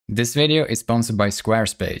This video is sponsored by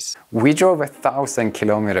Squarespace. We drove 1,000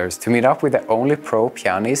 kilometers to meet up with the only pro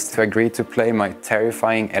pianist to agree to play my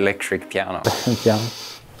terrifying electric piano.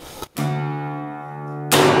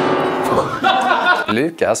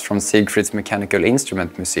 Lucas from Siegfried's Mechanical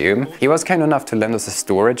Instrument Museum. He was kind enough to lend us a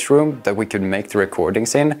storage room that we could make the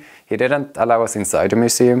recordings in. He didn't allow us inside the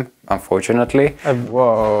museum, unfortunately.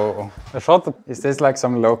 Whoa. A shot? Is this like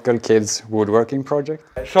some local kids woodworking project?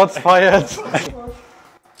 Shots fired!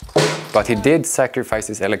 But he did sacrifice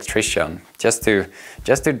his electrician, just to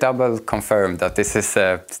double confirm that this is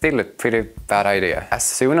still a pretty bad idea. As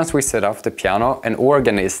soon as we set up the piano, an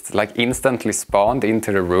organist like instantly spawned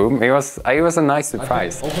into the room. It was a nice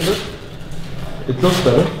surprise. Open it. It looks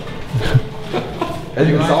better. And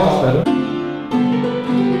it sounds better.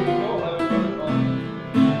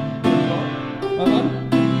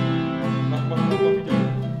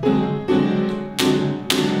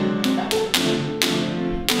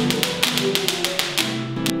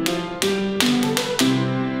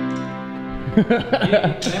 You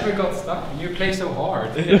never got stuck. You play so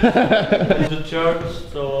hard. It's a church,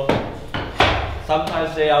 so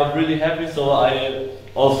sometimes they are really heavy, so I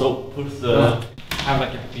also push the... Have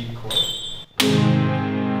like a beat chord.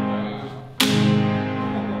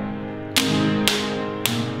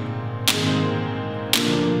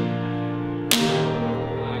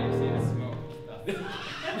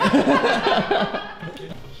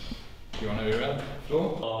 You want to do that?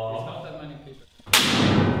 Sure.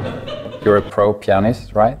 You're a pro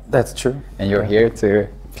pianist, right? That's true. And you're here to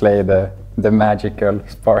play the magical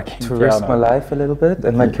sparking To piano. risk my life a little bit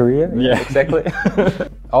and my career. Yeah. Exactly.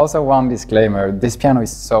 Also, one disclaimer, this piano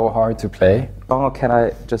is so hard to play. Oh, can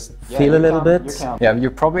I just feel a little bit? Yeah,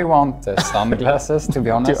 you probably want sunglasses, to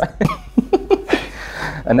be honest.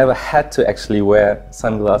 I never had to actually wear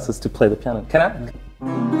sunglasses to play the piano. Can I?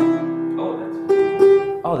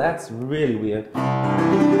 Oh, that's really weird.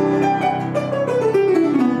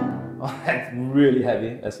 Oh, that's really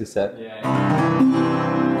heavy, as you said. Yeah.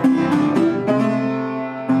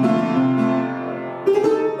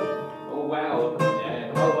 Oh wow!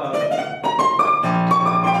 Yeah. Oh wow!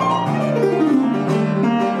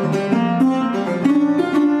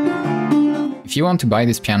 If you want to buy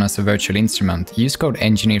this piano as a virtual instrument, use code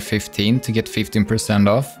ENGINEER15 to get 15%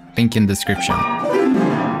 off. Link in description.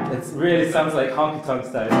 It really sounds like honky tonk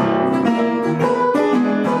style.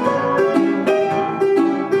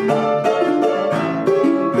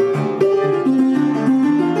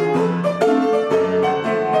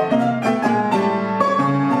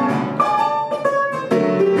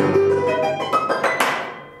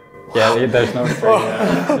 Yeah, there's no string.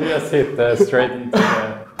 You just hit straight into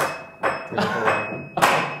the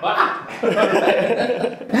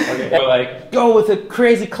Okay. We're like, go with the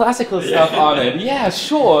crazy classical stuff on it. Yeah,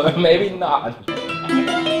 sure, maybe not. Oh,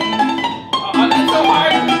 that's so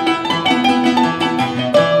hard!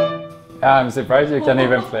 Yeah, I'm surprised you can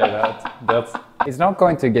even play that. It's not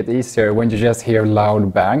going to get easier when you just hear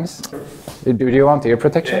loud bangs. Do you want ear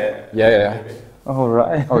protection? Yeah. All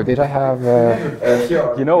right. Oh, did I have...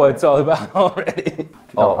 You know what it's all about already.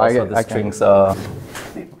 Oh, also the strings are...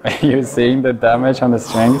 Are you seeing the damage on the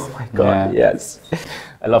strings? Oh my God, yes.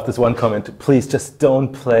 I love this one comment. Please just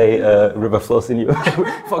don't play River Flows in You,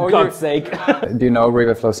 for God's sake. Do you know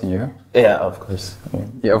River Flows in You? Yeah, of course.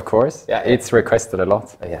 Yeah, of course. Yeah. It's requested a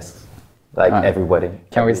lot. Yes, like every wedding.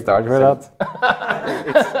 Can we start with that?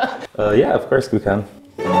 Yeah, of course we can.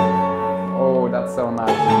 Oh, that's so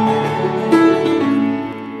nice.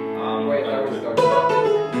 Wait, I will start.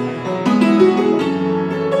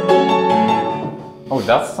 Oh,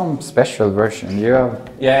 that's some special version. You have...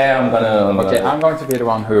 Yeah, I'm gonna... Okay, I'm going to be the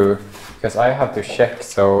one who... Because I have to check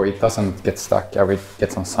so it doesn't get stuck. I will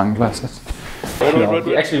get some sunglasses.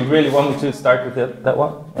 You actually really want me to start with that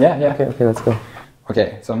one? Yeah. Okay, let's go.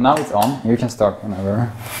 Okay, so now it's on. You can start whenever.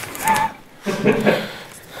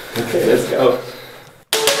 Okay, let's go.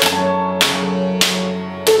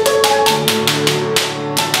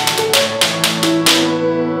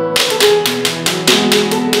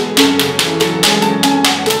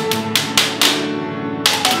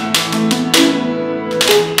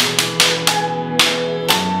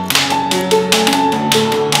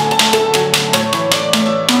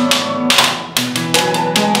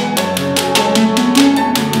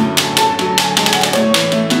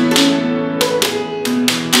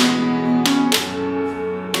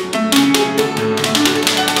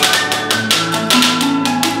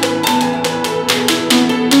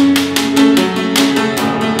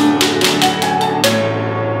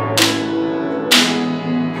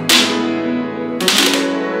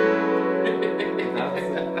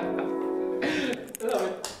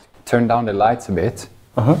 turn down the lights a bit.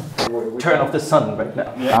 Turn off the sun right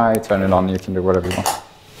now. I turn it on, you can do whatever you want.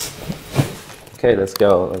 Okay, let's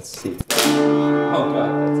go. Let's see. Oh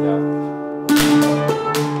god, let's go.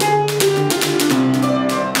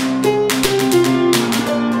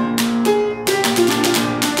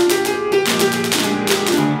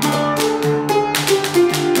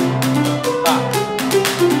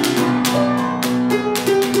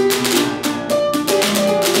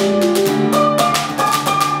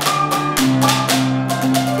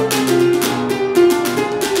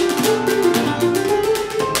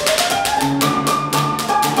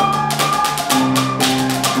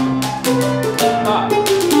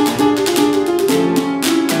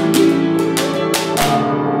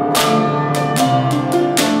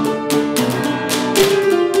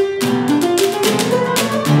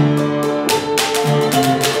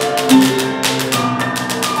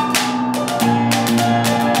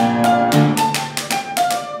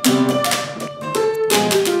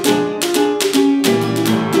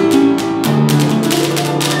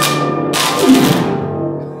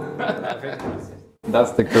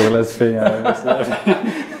 That's the coolest thing I've ever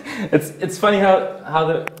seen. It's funny how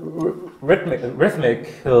the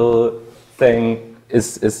rhythmical thing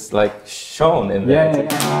is like shown in there. Yeah.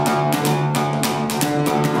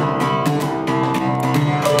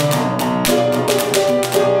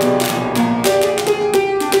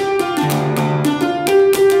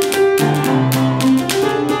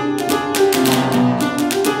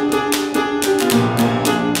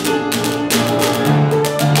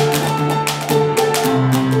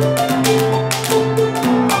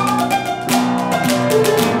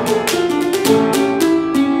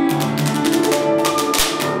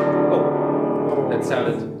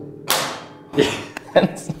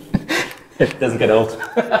 It doesn't get old.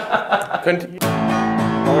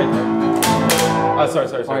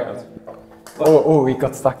 Oh, it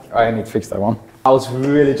got stuck. I need to fix that one. I was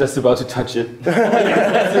really just about to touch it.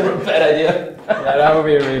 That's a bad idea. Yeah, that would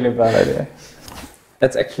be a really bad idea.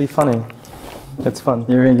 That's actually funny. It's fun.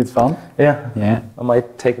 You think it's fun? Yeah. Yeah. I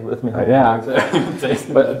might take it with me home. Yeah.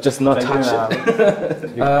 But just not touch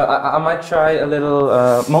it. I might try a little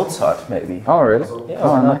Mozart, maybe. Oh, really? Yeah,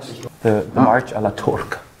 oh, nice. The March à la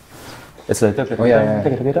Turque. It's like... Oh, yeah.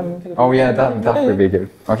 Oh, yeah, that would be good.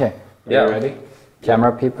 Okay. Yeah. You ready?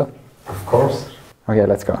 Camera people? Of course. Okay,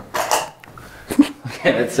 let's go.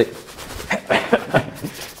 Okay, let's see.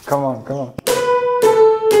 Come on, come on.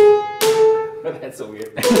 That's so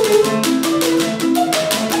weird.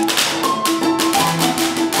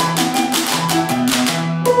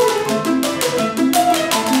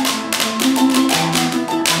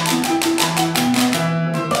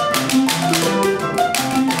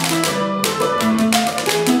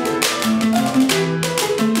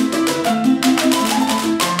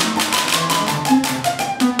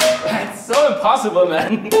 That's so impossible,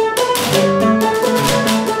 man.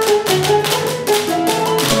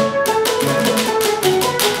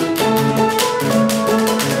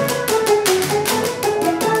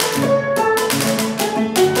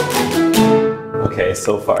 Okay,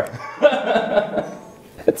 so far.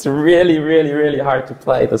 It's really, really, really hard to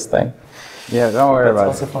play this thing. Yeah, don't worry about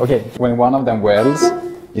also it. fun. Okay, when one of them welds,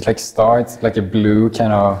 it like starts like a blue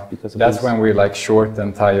kind of. Because of That's this. when we like short the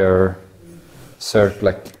entire circle.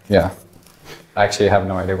 Like, yeah. I actually have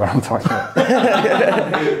no idea what I'm talking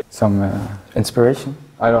about. Some Inspiration.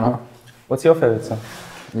 I don't know. What's your favorite song?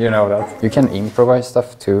 You know that. You can improvise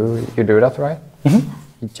stuff too. You do that, right?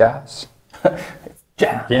 You jazz.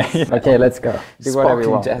 Jazz. Yeah. Okay, let's go. Do whatever you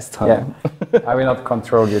Sparkling want. jazz time. Yeah. I will not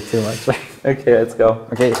control you too much. Okay, let's go.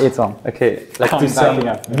 Okay, it's on. Okay, let's I'm do some backing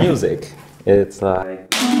up. music. It's like...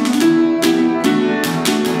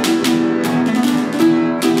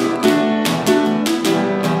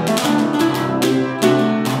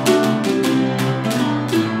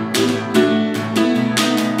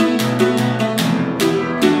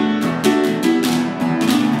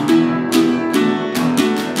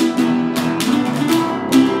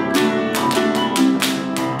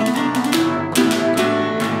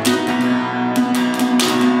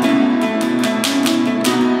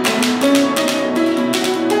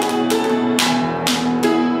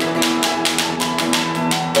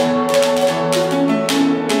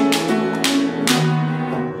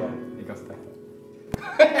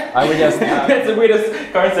 I would just. That's the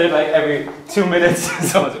weirdest concert, like every 2 minutes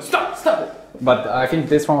someone's like, stop, stop it. But I think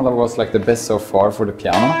this one was like the best so far for the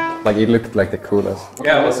piano. Like it looked like the coolest.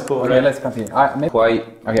 Yeah, it was cool. Okay, Right? let's continue. Maybe. Quite.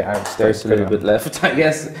 Okay, I There's a little bit left, I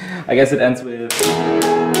guess. I guess it ends with...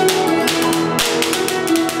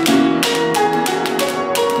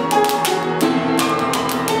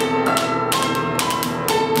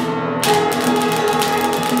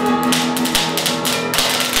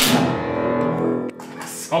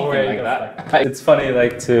 something like that. It's funny,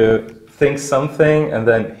 like to think something and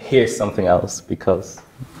then hear something else, because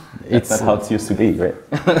it's not how it used to be, right?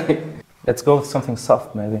 Let's go with something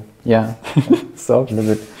soft, maybe. Yeah, soft. A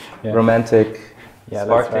little bit romantic,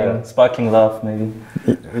 sparking love, maybe.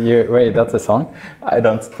 Wait, that's a song? I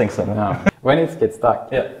don't think so. No. When it gets stuck,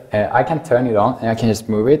 I can turn it on and I can just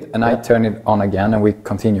move it, and I turn it on again and we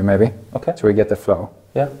continue maybe. Okay. So we get the flow.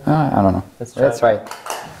 Yeah. I don't know. Let's try it.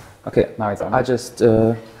 Okay, now it's on. I just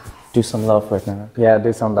do some love right now. Yeah,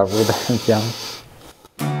 do some love with the piano.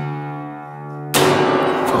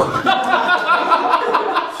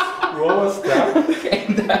 What was that?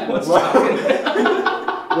 That was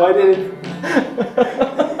Why did it...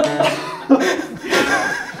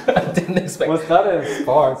 I didn't expect. Was that a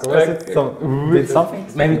spark? Or was it some... Did something...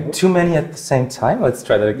 Maybe too many at the same time? Let's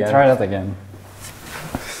try that again. Try that again.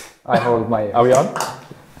 I hold my... Are we on?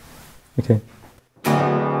 Okay.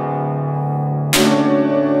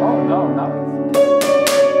 Oh no, now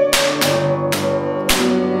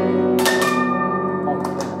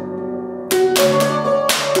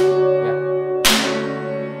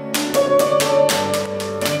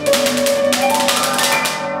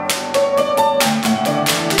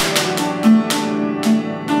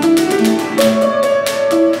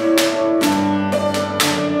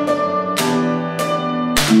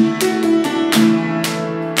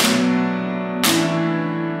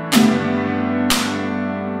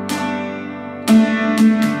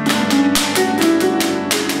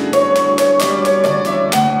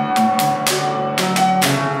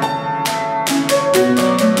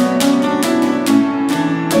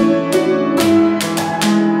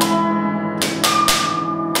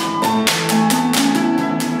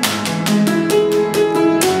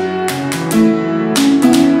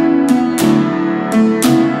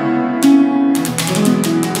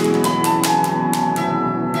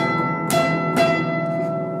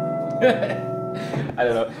I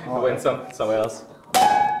don't know. It went somewhere else.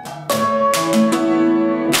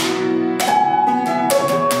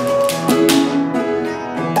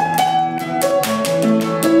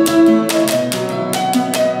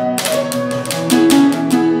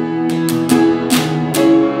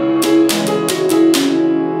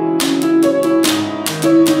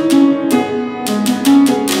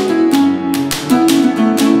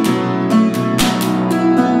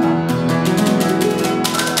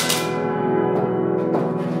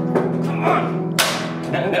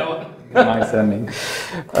 nice ending.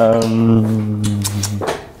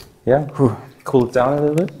 Yeah, cool it down a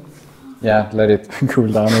little bit. Yeah, let it cool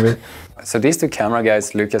down a bit. So these two camera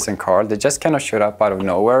guys, Lucas and Carl, they just kind of showed up out of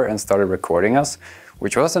nowhere and started recording us,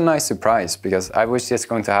 which was a nice surprise because I was just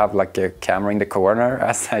going to have like a camera in the corner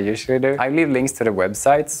as I usually do. I leave links to the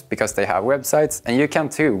websites because they have websites, and you can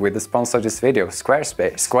too with the sponsor of this video,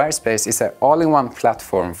 Squarespace. Squarespace is an all-in-one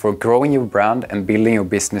platform for growing your brand and building your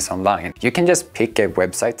business online. You can just pick a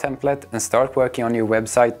website template and start working on your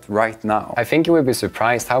website right now. I think you will be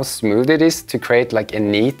surprised how smooth it is to create like a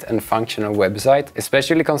neat and functional website,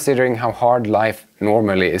 especially considering how hard life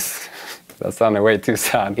normally is. That sounded way too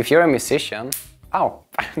sad. If you're a musician, ow,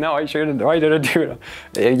 no, I shouldn't, why did I do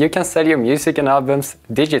that? You can sell your music and albums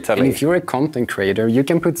digitally. And if you're a content creator, you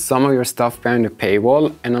can put some of your stuff behind a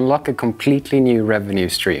paywall and unlock a completely new revenue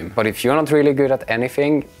stream. But if you're not really good at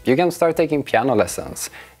anything, you can start taking piano lessons.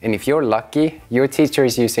 And if you're lucky, your teacher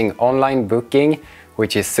is using online booking,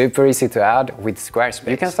 which is super easy to add with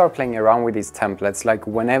Squarespace. You can start playing around with these templates like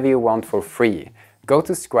whenever you want for free. Go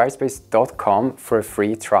to squarespace.com for a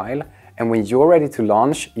free trial. And when you're ready to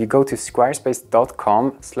launch, you go to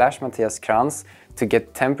squarespace.com/MattiasKrantz to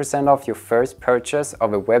get 10% off your first purchase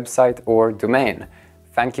of a website or domain.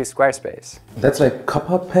 Thank you, Squarespace. That's like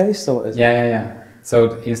copper paste, or is Yeah.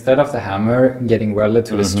 So instead of the hammer getting welded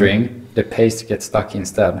to the string, the paste gets stuck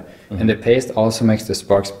instead. And the paste also makes the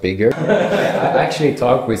sparks bigger. I actually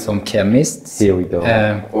talked with some chemists. Here we go.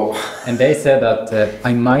 And they said that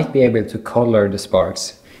I might be able to color the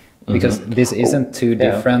sparks. Because this isn't too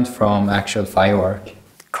different from actual firework.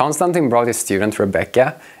 Konstantin brought his student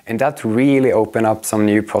Rebecca, and that really opened up some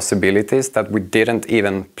new possibilities that we didn't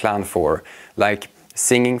even plan for. Like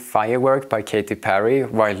singing Firework by Katy Perry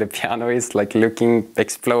while the piano is like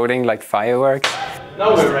exploding like fireworks.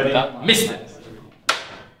 Now we're ready. Missed it.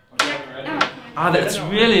 Ah, that's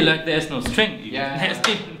really like there's no string. Yeah.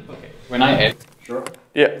 Okay. When I hit. Sure.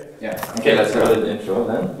 Yeah. Okay, let's go to the intro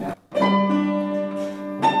then. Yeah.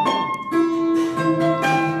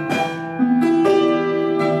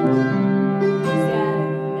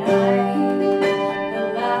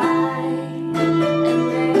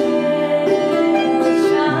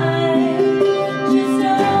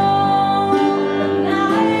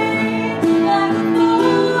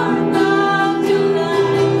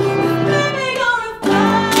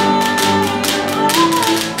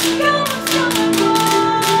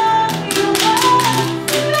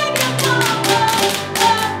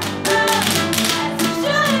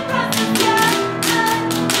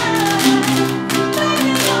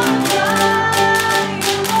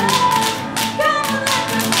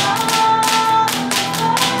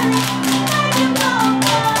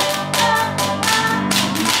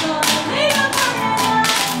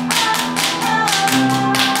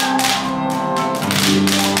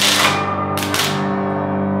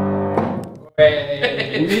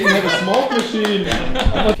 machine.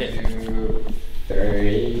 Okay. 2,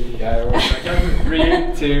 3, go.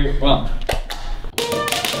 3, 2, 1.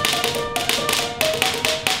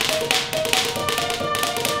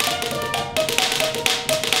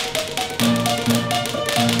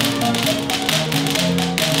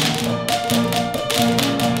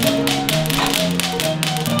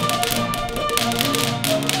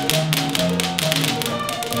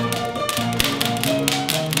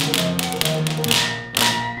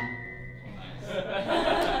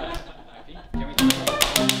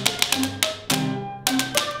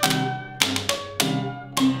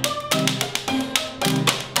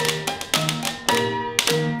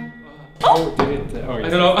 Oh, did it? Oh, I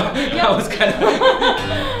don't know. I was kind of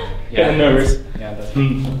nervous. Yeah, that's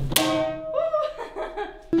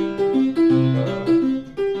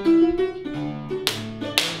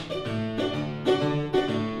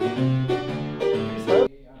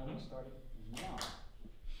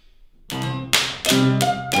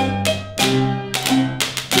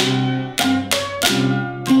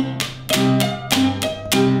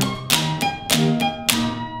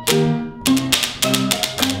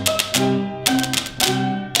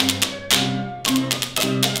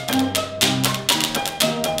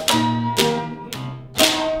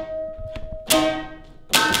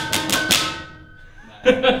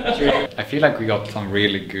I feel like we got some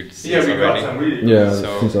really good scenes already. Yeah,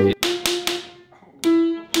 So- things are...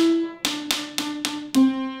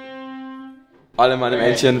 Alle meine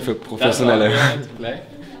Männchen für Professionelle. To play.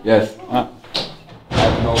 Yes. Ah. I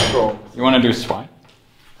have no problem. You want to do swipe?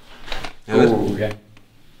 Yes. Ooh, okay.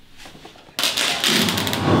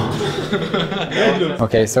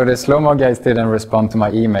 Okay, so the slow-mo guys didn't respond to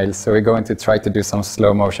my email, so we're going to try to do some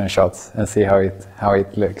slow motion shots and see how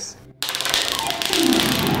it looks.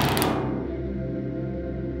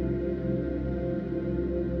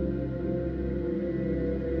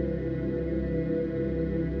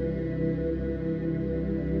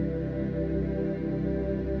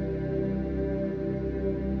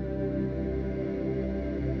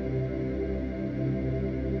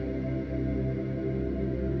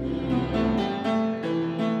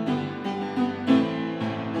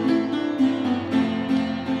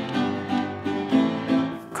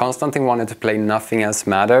 Konstantin wanted to play Nothing Else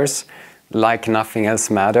Matters, like nothing else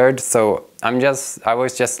mattered. So I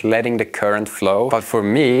was just letting the current flow. But for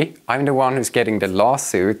me, I'm the one who's getting the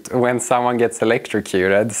lawsuit when someone gets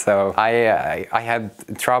electrocuted. So I had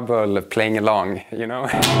trouble playing along, you know.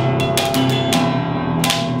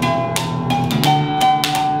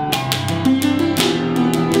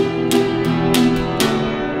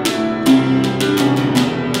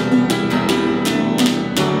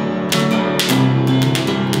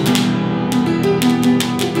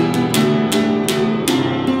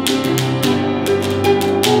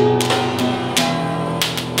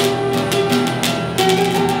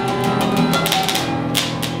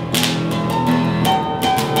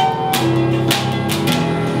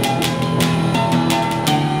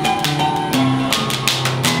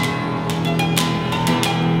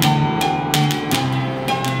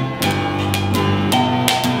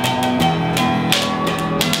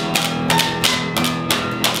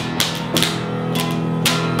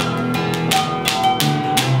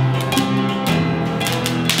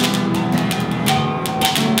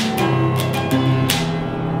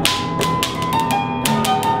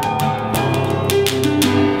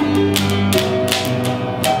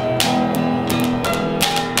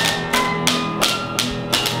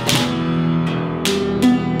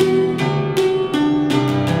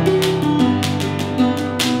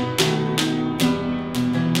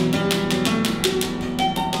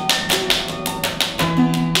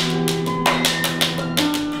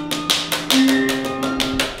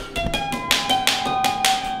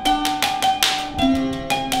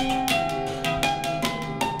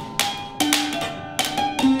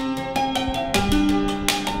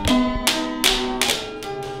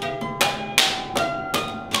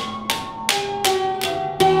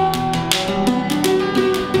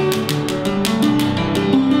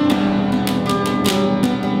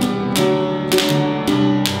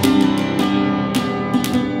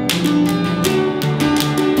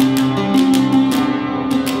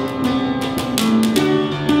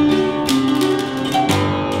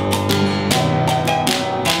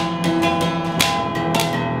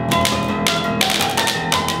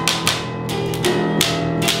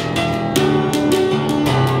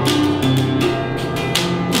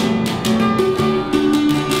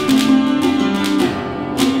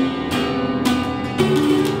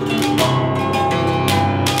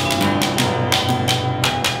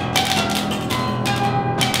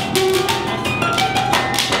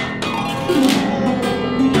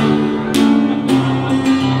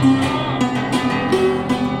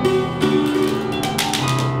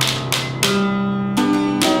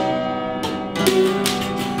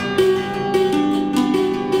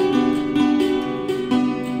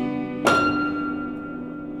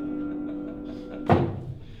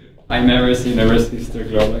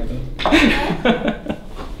 like that.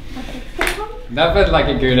 That felt like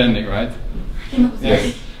a good ending, right?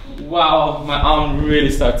 Yes. Wow, my arm really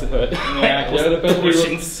started to hurt. Yeah,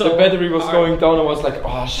 the battery was going down. I was like,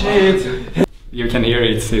 oh shit. You can hear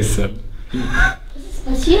it, Sissel. Was ist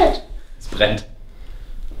passiert? Es brennt.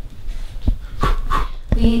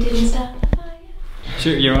 We didn't start the fire.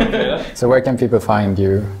 Sure, you want to play that? So where can people find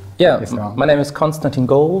you? Yeah, If not- my name is Konstantin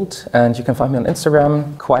Gold, and you can find me on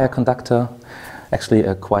Instagram, choir conductor, actually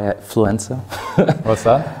a choir influencer. What's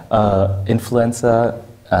that? Influencer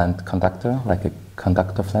and conductor, like a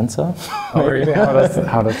conductor-fluencer. Oh, really? How does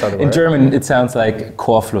that work? In German, it sounds like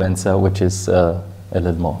chorfluencer, which is a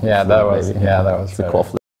little more. Yeah, that fluent, was maybe. yeah, that was It's a better.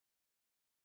 chorfluencer.